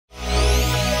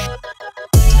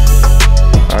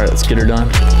right, let's get her done.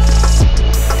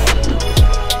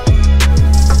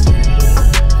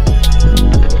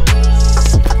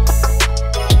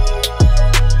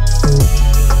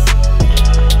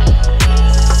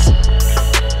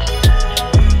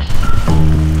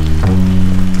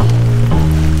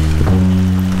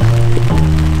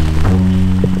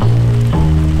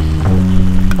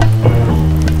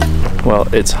 Well,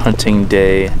 it's hunting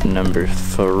day number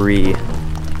 3 in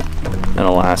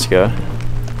Alaska,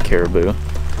 Caribou.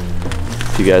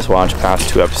 If you guys watch past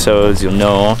 2 episodes, you'll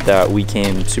know that we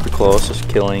came super close to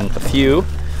killing a few,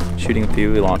 shooting a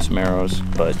few. We launched some arrows,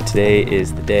 but today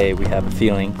is the day. We have a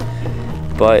feeling,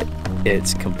 but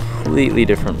it's completely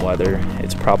different weather.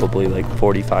 It's probably like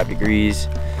 45 degrees,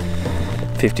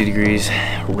 50 degrees,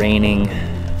 raining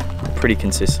pretty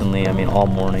consistently. I mean, all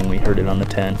morning we heard it on the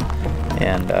 10.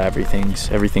 And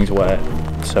everything's wet,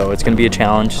 so it's gonna be a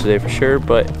challenge today for sure.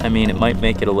 But I mean, it might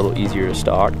make it a little easier to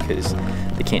stalk because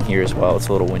they can't hear as well. It's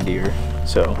a little windier,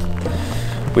 so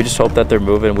we just hope that they're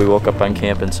moving. We woke up on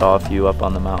camp and saw a few up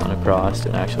on the mountain across,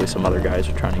 and actually some other guys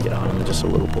are trying to get on them in just a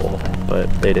little bowl, but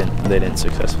they didn't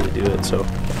successfully do it. So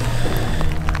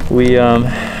we're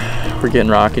getting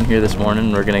rocking here this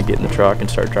morning. We're gonna get in the truck and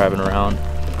start driving around,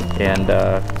 and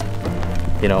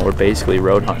you know, we're basically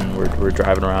road hunting. We're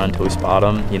driving around until we spot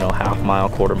them, you know, half mile,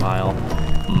 quarter mile,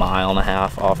 mile and a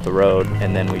half off the road,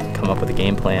 and then we come up with a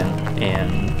game plan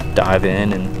and dive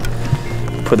in and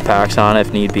put the packs on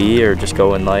if need be, or just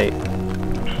go in light,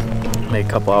 make a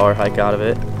couple hour hike out of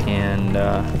it, and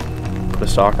put a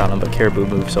stalk on them. But caribou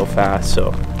move so fast,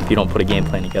 so if you don't put a game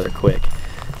plan together quick,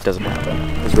 it doesn't happen.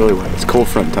 It's really wet. It's cold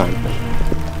front time.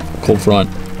 Cold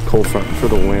front. Cold front for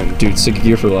the win. Dude, stick a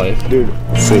gear for life. Dude,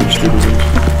 sage, dude.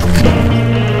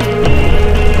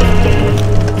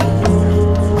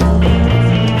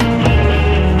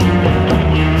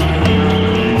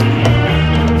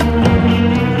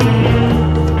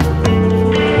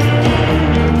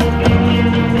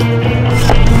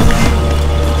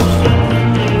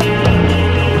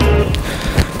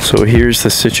 So here's the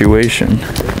situation.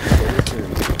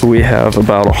 We have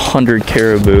about 100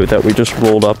 caribou that we just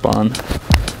rolled up on.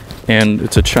 And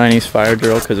it's a Chinese fire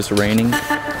drill because it's raining. We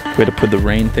had to put the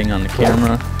rain thing on the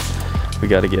camera. We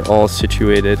got to get all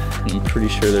situated. And I'm pretty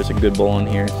sure there's a good bull in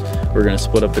here. We're going to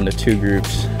split up into 2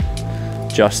 groups.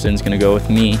 Justin's going to go with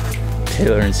me.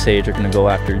 Taylor and Sage are going to go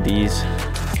after these,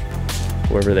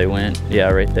 wherever they went. Yeah,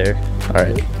 right there. All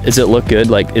right. Does it look good?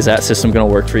 Like, is that system going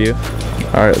to work for you?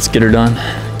 All right, let's get her done.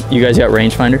 You guys got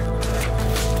rangefinder?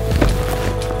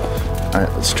 All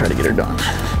right, let's try to get her done.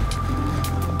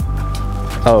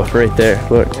 Oh, right there,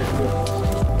 look.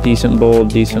 Decent bull,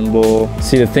 decent bull.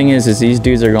 See, the thing is these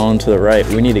dudes are going to the right.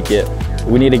 We need to get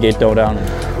doe down.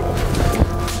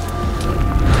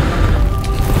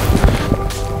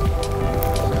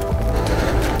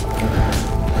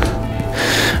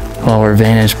 Well, we're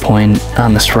vantage point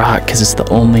on this rock because it's the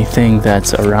only thing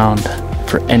that's around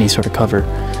for any sort of cover.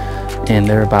 And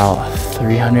they're about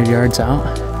 300 yards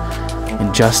out.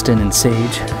 And Justin and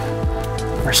Sage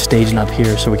are staging up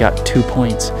here, so we got 2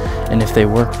 points, and if they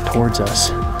work towards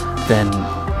us, then,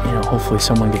 you know, hopefully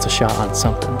someone gets a shot on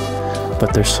something.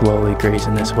 But they're slowly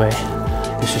grazing this way.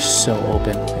 It's just so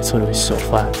open. It's literally so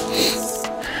flat.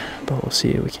 But we'll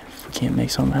see if we can't make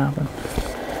something happen.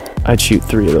 I'd shoot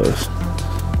 3 of those.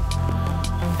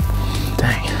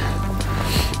 Dang.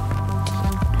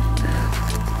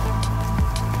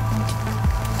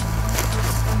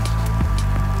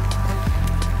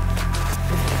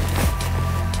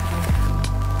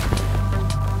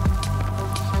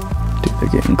 They're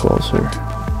getting closer. Are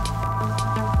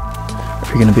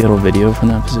you gonna be able to video from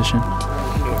that position?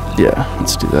 Yeah,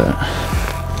 let's do that.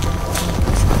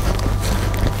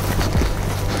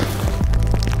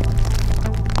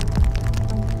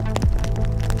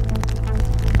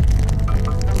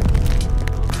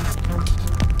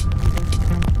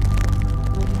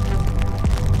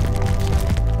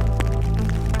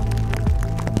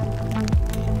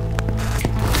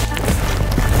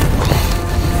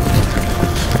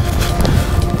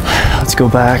 Let's go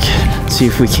back, see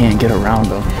if we can't get around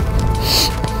them.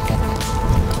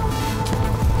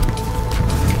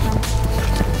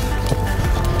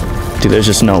 Dude, there's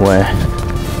just no way.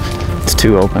 It's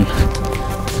too open.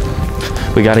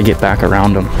 We gotta get back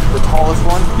around them. The tallest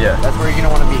one? Yeah. That's where you're gonna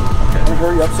wanna be. Okay.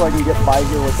 Hurry up so I can get by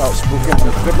here without spooking.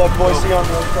 Good luck, boys. See you on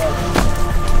the other side.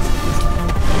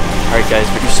 Alright guys,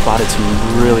 we just spotted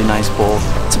some really nice bull.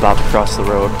 It's about to cross the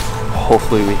road.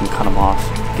 Hopefully we can cut them off,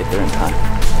 get there in time.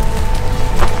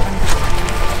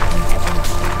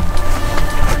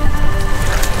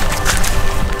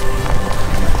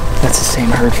 That's the same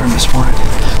herd from this morning.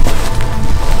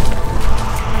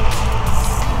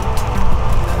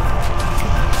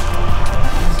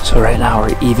 But right now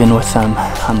we're even with them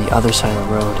on the other side of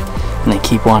the road, and they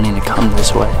keep wanting to come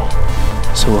this way.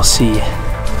 So we'll see.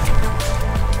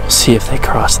 We'll see if they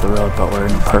cross the road, but we're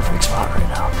in the perfect spot right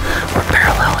now. We're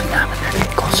paralleling them and they're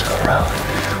getting close to the road.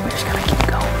 We just gotta keep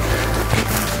going.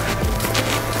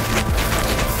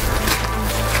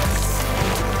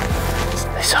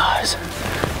 They saw us.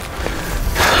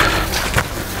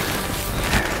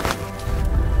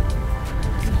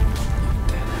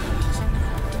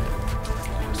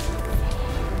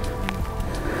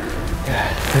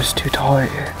 There's too tall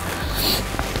right here.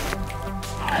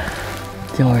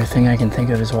 The only thing I can think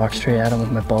of is walk straight at him with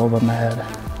my bow above my head.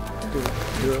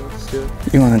 Do it, let's do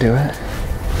it. You want to do it?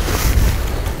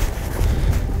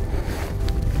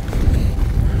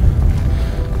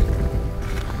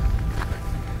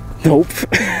 Nope.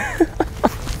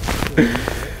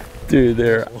 Dude,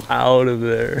 they're out of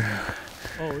there.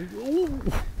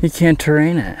 You can't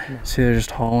terrain it. See, they're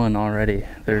just hauling already.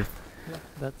 They're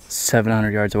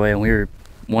 700 yards away, and we were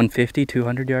 150,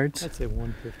 200 yards? I'd say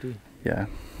 150. Yeah.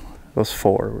 Those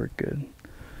 4 were good.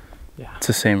 Yeah. It's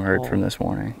the same herd from this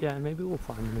morning. Yeah, maybe we'll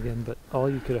find them again, but all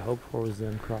you could have hoped for was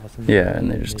them crossing. Yeah,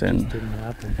 and they just didn't. Just didn't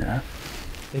happen. Yeah.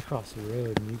 They cross the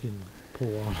road and you can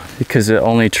pull on Because the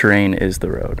only terrain is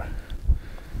the road,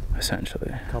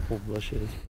 essentially. a couple bushes.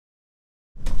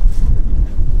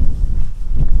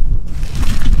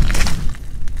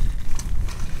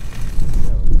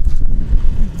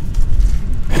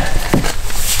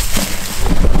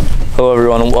 Hello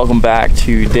everyone, and welcome back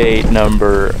to day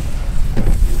number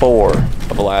 4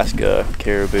 of Alaska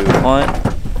caribou hunt.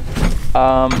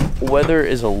 Weather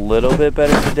is a little bit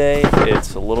better today.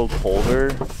 It's a little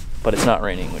colder, but it's not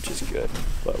raining, which is good.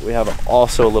 But we have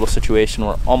also a little situation.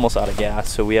 We're almost out of gas,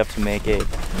 so we have to make a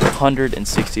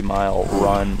 160-mile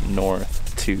run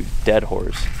north to Dead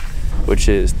Horse, which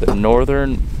is the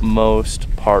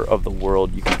northernmost part of the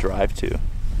world you can drive to.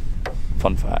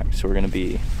 Fun fact. So we're gonna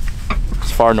be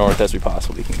as far north as we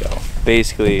possibly can go.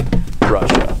 Basically,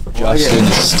 Russia.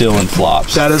 Justin's still in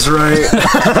flops. That is right.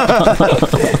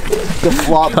 The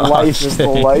flop life is the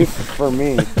life for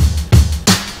me.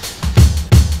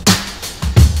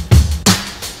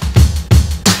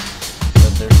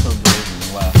 They're so big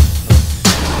and left.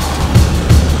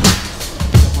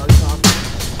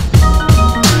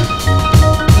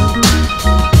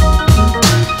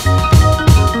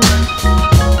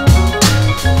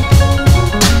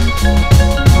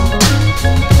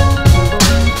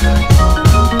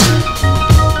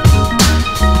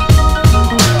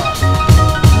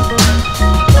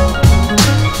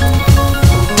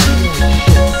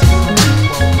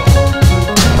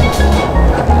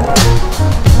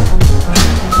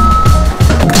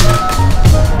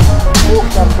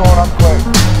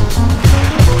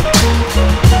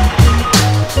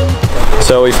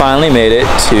 So we finally made it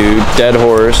to Dead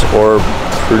Horse, or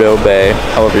Prudhoe Bay,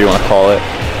 however you want to call it.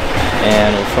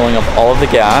 And we're filling up all of the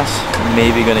gas,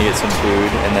 maybe going to get some food,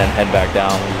 and then head back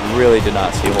down. We really did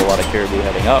not see a whole lot of caribou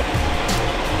heading up.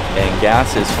 And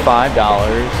gas is $5.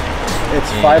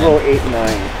 It's 5.089.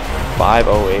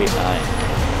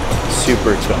 5.089.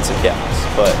 Super expensive gas,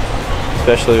 but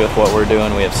especially with what we're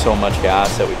doing, we have so much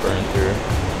gas that we burn through.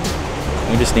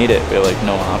 We just need it. We have like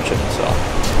no option, so.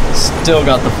 Still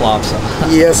got the flops on.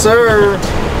 Yes, sir.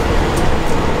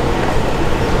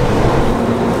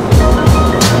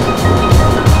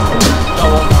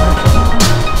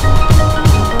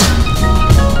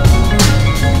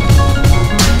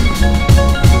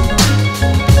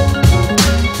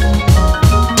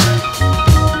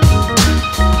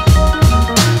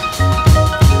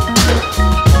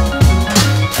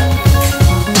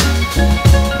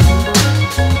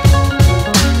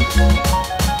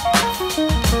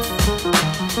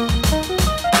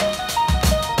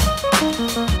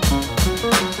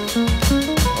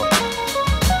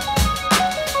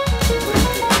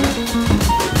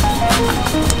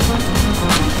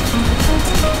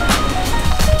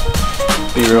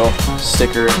 B-roll,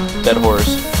 sticker, Dead Horse.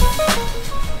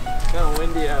 It's kind of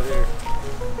windy out here.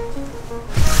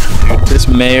 This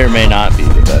may or may not be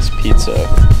the best pizza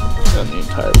on the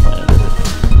entire planet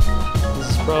Earth. This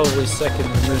is probably second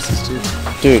to Moose's too.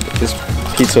 Dude, this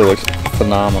pizza looks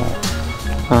phenomenal.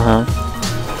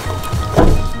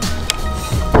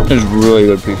 It's really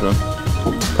good pizza.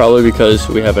 Probably because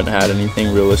we haven't had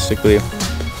anything realistically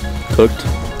cooked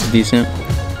decent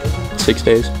 6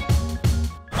 days.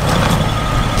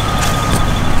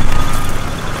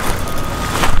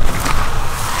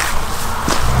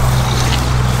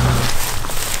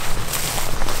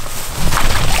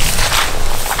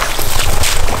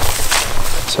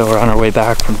 So we're on our way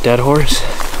back from Dead Horse.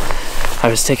 I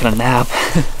was taking a nap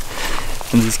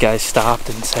and these guys stopped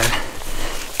and said,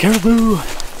 caribou.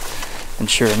 And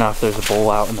sure enough, there's a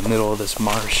bull out in the middle of this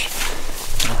marsh.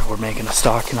 We're making a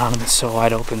stalk on him. It's so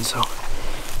wide open, so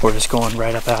we're just going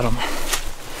right up at him.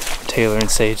 Taylor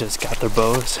and Sage just got their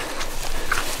bows.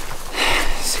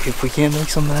 See if we can't make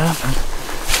something happen.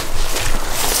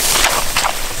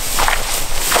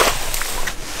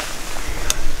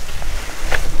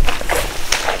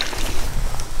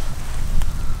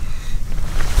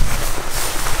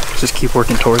 Just keep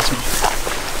working towards him.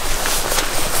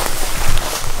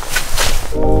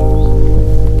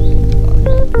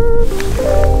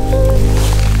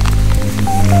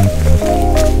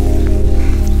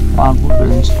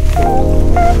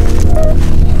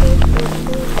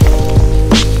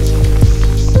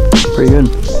 Pretty good.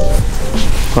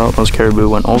 Well, those caribou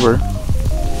went over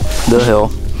the hill.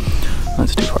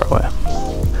 That's too far away.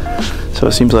 So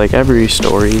it seems like every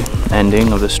story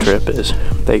ending of this trip is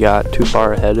they got too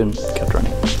far ahead and kept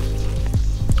running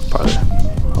farther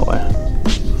away.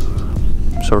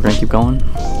 So we're gonna keep going.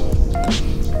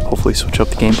 Hopefully switch up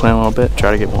the game plan a little bit,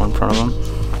 try to get more in front of them.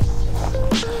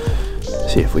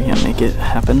 See if we can make it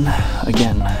happen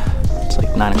again. It's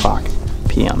like 9 o'clock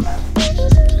p.m.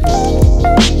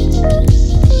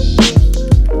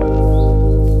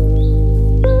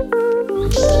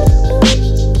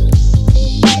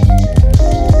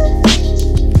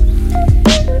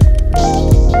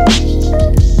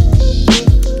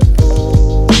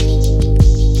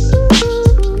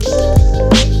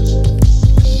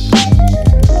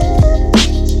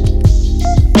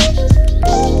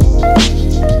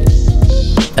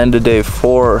 End of day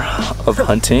 4 of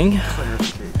hunting.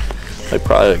 Like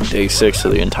probably like day 6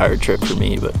 of the entire trip for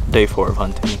me, but day 4 of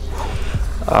hunting.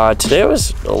 Today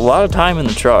was a lot of time in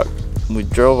the truck. We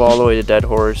drove all the way to Dead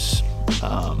Horse,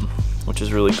 which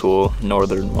is really cool,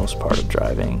 northernmost part of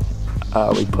driving.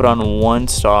 We put on 1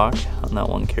 stalk on that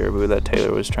 1 caribou that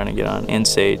Taylor was trying to get on, and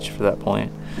Sage for that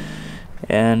point.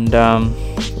 And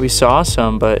we saw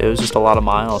some, but it was just a lot of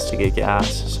miles to get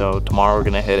gas. So tomorrow we're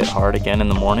gonna hit it hard again in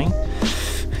the morning.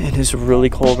 It is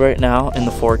really cold right now in the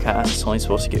forecast. It's only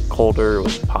supposed to get colder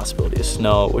with the possibility of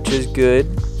snow, which is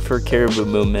good for caribou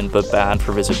movement, but bad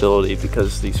for visibility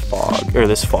because this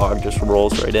fog just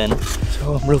rolls right in.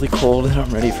 So I'm really cold and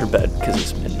I'm ready for bed because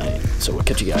it's midnight. So we'll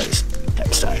catch you guys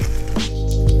next time.